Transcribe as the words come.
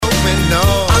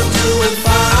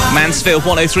Mansfield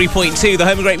 103.2, the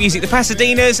home of great music, the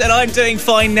Pasadenas, and I'm doing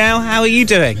fine now. How are you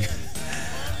doing?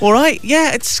 All right,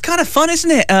 yeah, it's kind of fun, isn't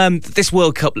it? This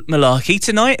World Cup malarkey.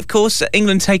 Tonight, of course,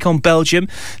 England take on Belgium,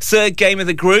 third game of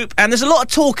the group, and there's a lot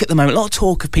of talk at the moment, a lot of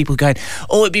talk of people going,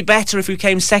 oh, it'd be better if we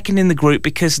came second in the group,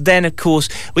 because then, of course,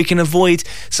 we can avoid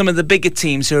some of the bigger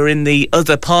teams who are in the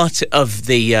other part of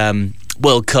the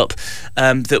World Cup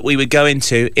that we would go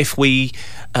into if we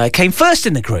came first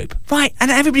in the group. Right,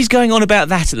 and everybody's going on about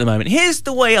that at the moment. Here's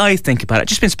the way I think about it. I've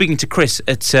just been speaking to Chris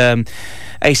at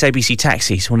Ace ABC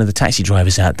Taxis, one of the taxi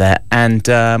drivers out there, and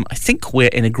I think we're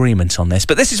in agreement on this,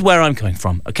 but this is where I'm coming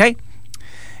from, okay?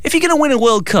 If you're going to win a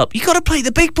World Cup, you've got to play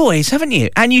the big boys, haven't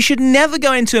you? And you should never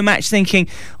go into a match thinking,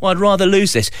 well, I'd rather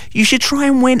lose this. You should try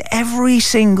and win every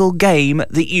single game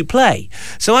that you play.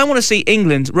 So I want to see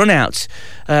England run out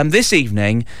this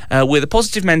evening with a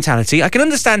positive mentality. I can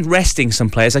understand resting some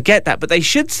players, I get that, but they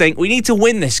should think we need to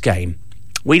win this game.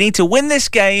 We need to win this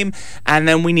game, and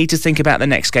then we need to think about the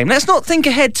next game. Let's not think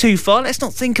ahead too far. Let's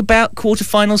not think about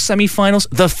quarterfinals, semi-finals,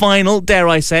 the final, dare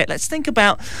I say it. Let's think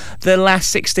about the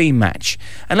last 16 match.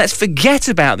 And let's forget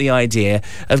about the idea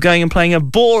of going and playing a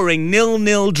boring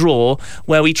 0-0 draw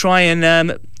where we try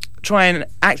and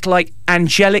act like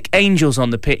angelic angels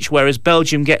on the pitch, whereas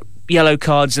Belgium get yellow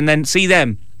cards and then see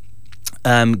them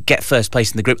get first place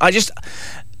in the group.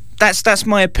 That's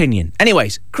my opinion.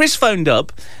 Anyways, Chris phoned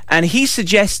up and he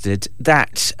suggested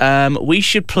that we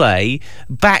should play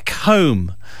Back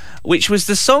Home, which was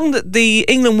the song that the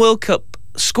England World Cup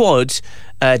squad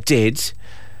did.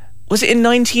 Was it in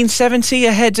 1970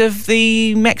 ahead of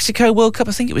the Mexico World Cup?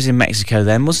 I think it was in Mexico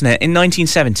then, wasn't it? In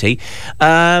 1970.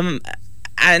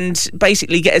 And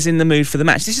basically get us in the mood for the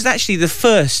match. This is actually the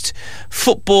first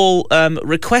football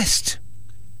request.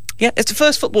 Yeah, it's the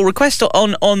first football request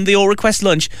on the All Request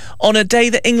Lunch on a day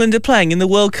that England are playing in the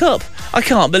World Cup. I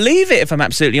can't believe it, if I'm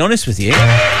absolutely honest with you.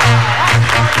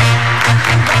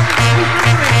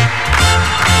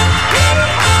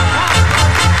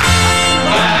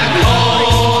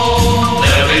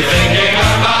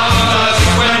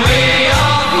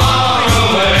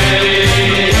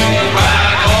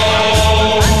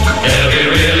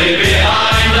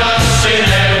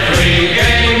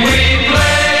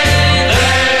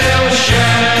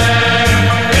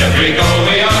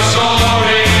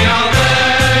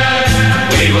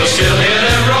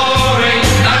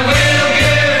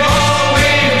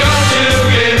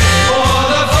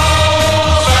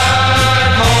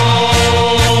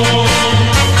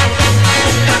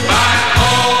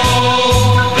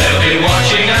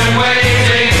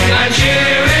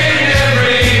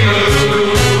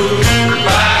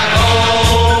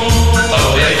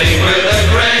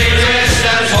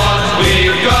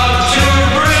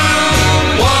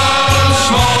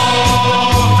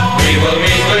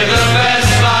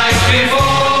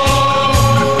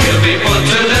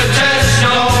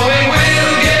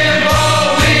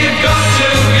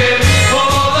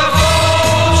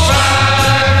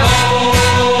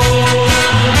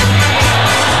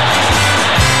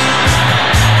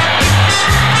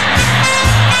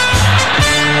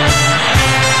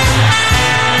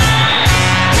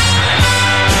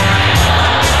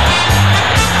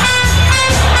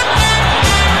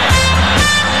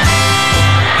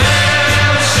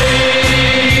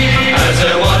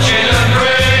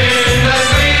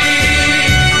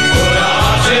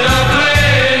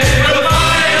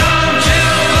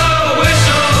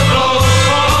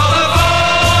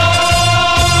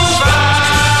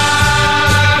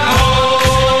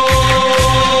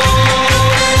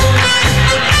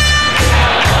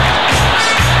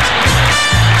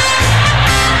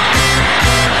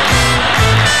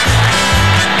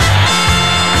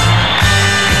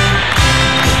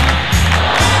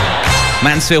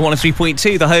 Mansfield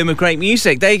 103.2, the home of great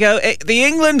music. There you go. The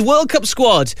England World Cup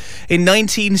squad in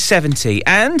 1970.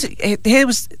 And here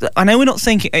was... I know we're not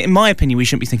thinking... In my opinion, we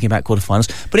shouldn't be thinking about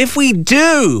quarterfinals. But if we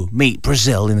do meet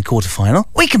Brazil in the quarterfinal,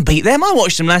 we can beat them. I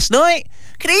watched them last night.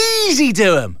 Could easy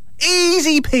do them.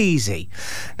 Easy peasy.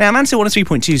 Now, Mansfield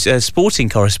 103.2's sporting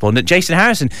correspondent, Jason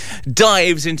Harrison,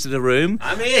 dives into the room.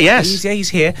 I'm here, yes. He's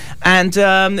here. And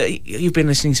you've been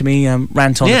listening to me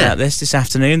rant on about this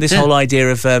afternoon, this whole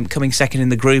idea of coming second in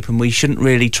the group, and we shouldn't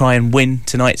really try and win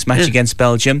tonight's match against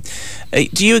Belgium.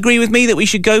 Do you agree with me that we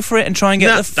should go for it and try and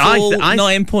get the full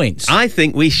 9 points? I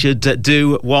think we should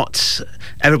do what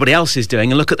everybody else is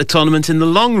doing and look at the tournament in the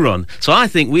long run. So I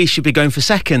think we should be going for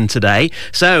second today,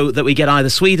 so that we get either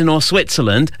Sweden or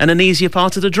Switzerland and an easier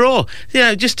part of the draw.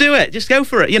 Just do it. Just go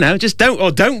for it. Just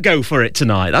don't go for it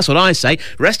tonight. That's what I say.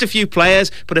 Rest a few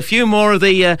players, put a few more of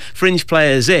the fringe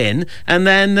players in, and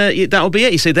then that'll be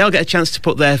it. You see, they'll get a chance to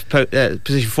put their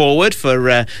position forward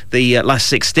for the last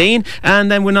 16,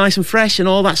 and then we're nice and fresh and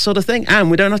all that sort of thing. And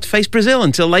we don't have to face Brazil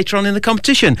until later on in the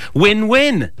competition.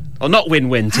 Win-win. Or not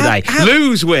win-win today.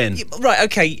 Lose-win. Right,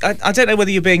 okay. I don't know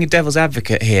whether you're being a devil's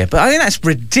advocate here, but I think that's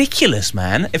ridiculous,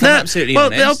 man, if I'm absolutely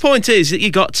honest. Well, the whole point is that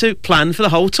you've got to plan for the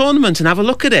whole tournament and have a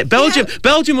look at it.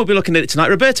 Belgium will be looking at it tonight.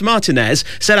 Roberto Martinez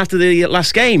said after the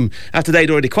last game, after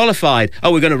they'd already qualified,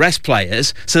 we're going to rest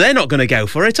players, so they're not going to go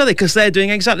for it, are they? Because they're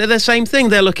doing exactly the same thing.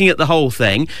 They're looking at the whole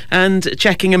thing and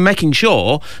checking and making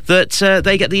sure that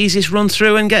they get the easiest run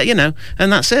through and get,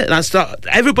 and that's it.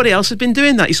 Everybody else has been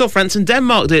doing that. You saw France and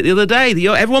Denmark do it the other day.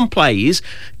 Everyone plays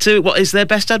to what is their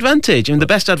best advantage, and the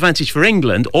best advantage for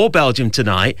England or Belgium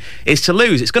tonight is to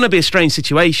lose. It's going to be a strange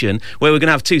situation where we're going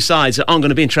to have two sides that aren't going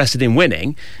to be interested in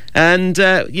winning, and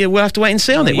we'll have to wait and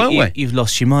see on it, won't we? You've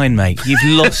lost your mind, mate. You've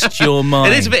lost your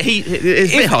mind. It is a bit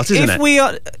it's a bit hot, isn't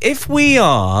it? If we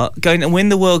are going to win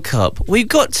the World Cup, we've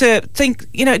got to think,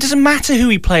 it doesn't matter who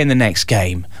we play in the next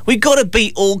game. We've got to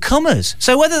beat all comers.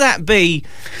 So whether that be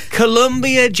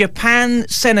Colombia, Japan,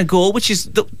 Senegal, which is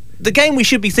the game we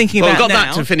should be thinking about now. We've got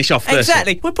that to finish off first.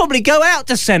 Exactly. We'll probably go out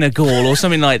to Senegal or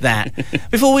something like that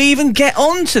before we even get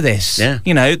on to this. Yeah.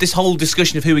 This whole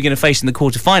discussion of who we're going to face in the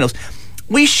quarterfinals.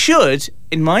 We should,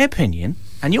 in my opinion,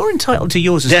 and you're entitled to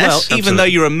yours as well, absolutely. Even though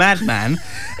you're a madman,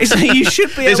 you should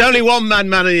be There's only one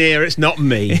madman in here, it's not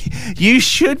me. You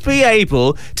should be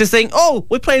able to think,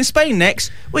 we're playing Spain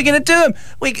next, we're going to do them.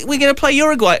 We're going to play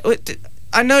Uruguay.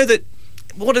 I know that.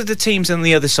 What are the teams on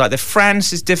the other side?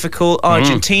 France is difficult.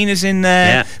 Argentina's in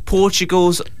there. Yeah.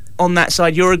 Portugal's on that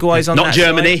side. Uruguay's on that side. Not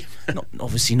Germany.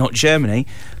 Obviously not Germany.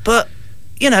 But,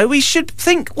 we should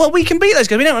think, we can beat those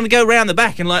guys. We don't want to go around the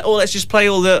back and let's just play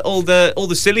all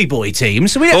the silly boy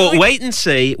teams. So wait and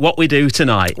see what we do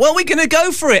tonight. Well, we're going to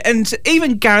go for it. And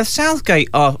even Gareth Southgate,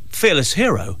 our fearless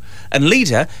hero and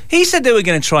leader, he said they were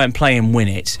going to try and play and win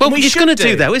it. Well, he's going to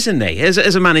do, though, isn't he? As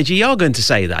a manager, you're going to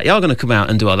say that. You're going to come out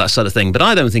and do all that sort of thing. But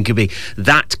I don't think he'll be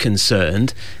that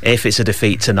concerned if it's a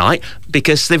defeat tonight,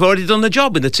 because they've already done the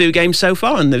job in the 2 games so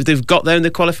far, and they've got there and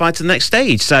they've qualified to the next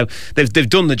stage. So they've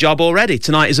done the job already.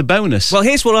 Tonight is a bonus. Well,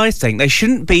 here's what I think. They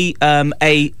shouldn't be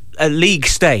a league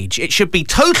stage. It should be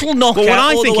total knockout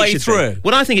all the way through.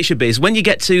 What I think it should be is when you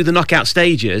get to the knockout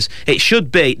stages, they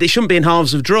shouldn't be in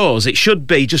halves of draws. It should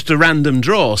be just a random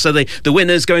draw. So the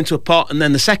winners go into a pot, and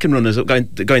then the second runners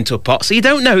go into a pot. So you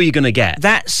don't know who you're going to get.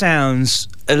 That sounds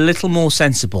a little more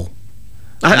sensible.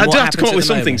 I do have to come up with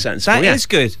something sensible. That is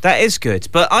good. That is good.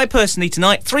 But I personally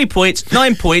tonight, 3 points,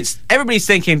 9 points. Everybody's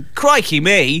thinking, crikey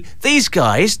me, these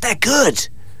guys, they're good.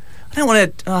 I don't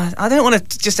want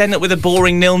to just end up with a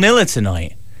boring 0-0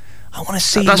 tonight. I want to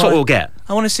see. That's what we'll get.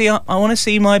 I want to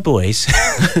see my boys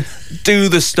do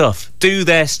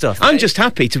their stuff. I'm just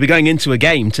happy to be going into a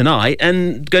game tonight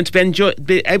and going to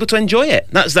be able to enjoy it.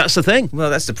 That's the thing. Well,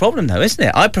 that's the problem, though, isn't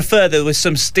it? I prefer there was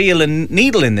some steel and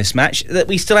needle in this match, that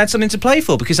we still had something to play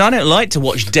for, because I don't like to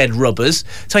watch dead rubbers.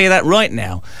 Tell you that right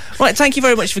now. Right, thank you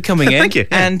very much for coming in. Thank you.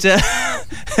 And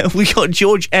we got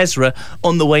George Ezra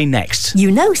on the way next.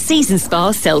 Season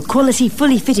Spa sell quality,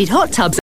 fully fitted hot tubs